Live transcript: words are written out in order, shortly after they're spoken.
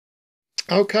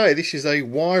Okay, this is a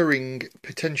wiring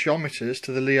potentiometers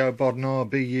to the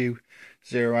LeoBodnar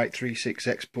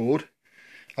BU0836X board.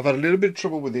 I've had a little bit of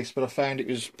trouble with this, but I found it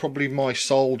was probably my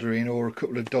soldering or a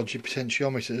couple of dodgy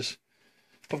potentiometers.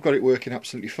 I've got it working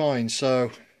absolutely fine.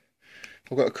 So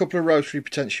I've got a couple of rotary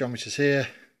potentiometers here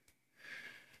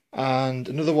and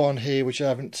another one here which I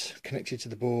haven't connected to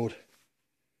the board,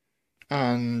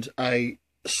 and a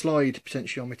slide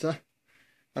potentiometer.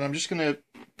 And I'm just going to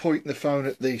point the phone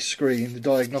at the screen, the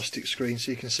diagnostic screen,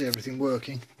 so you can see everything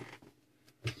working.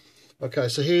 Okay,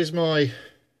 so here's my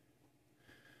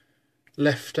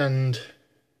left hand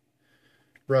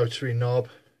rotary knob,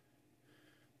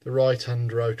 the right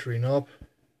hand rotary knob.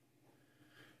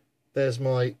 There's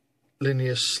my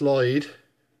linear slide,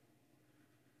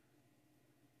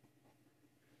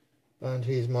 and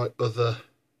here's my other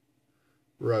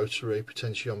rotary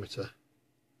potentiometer.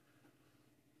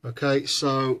 Okay,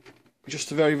 so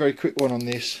just a very quick one on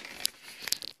this.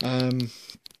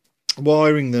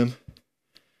 Wiring them,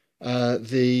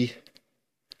 the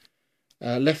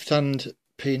left hand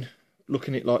pin,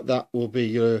 looking at it like that, will be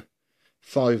your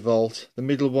 5 volt. The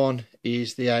middle one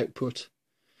is the output,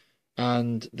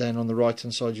 and then on the right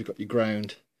hand side you've got your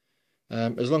ground.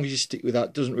 As long as you stick with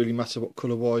that, doesn't really matter what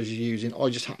colour wires you're using. I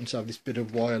just happen to have this bit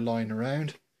of wire lying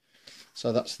around,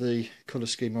 so that's the colour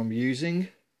scheme I'm using.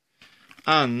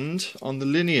 And on the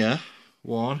linear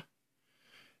one,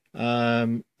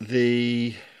 oh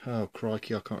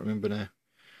crikey, I can't remember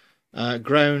now.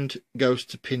 Ground goes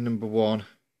to pin number 1.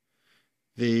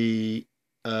 The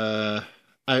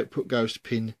output goes to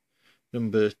pin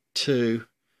number 2,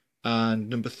 and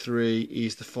number 3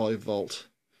 is the 5 volt.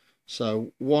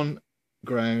 So 1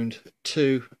 ground,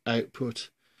 2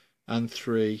 output, and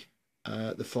 3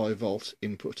 the 5 volt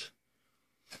input.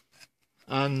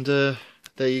 And there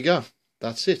you go.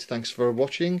 That's it. Thanks for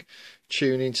watching.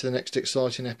 Tune in to the next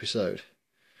exciting episode.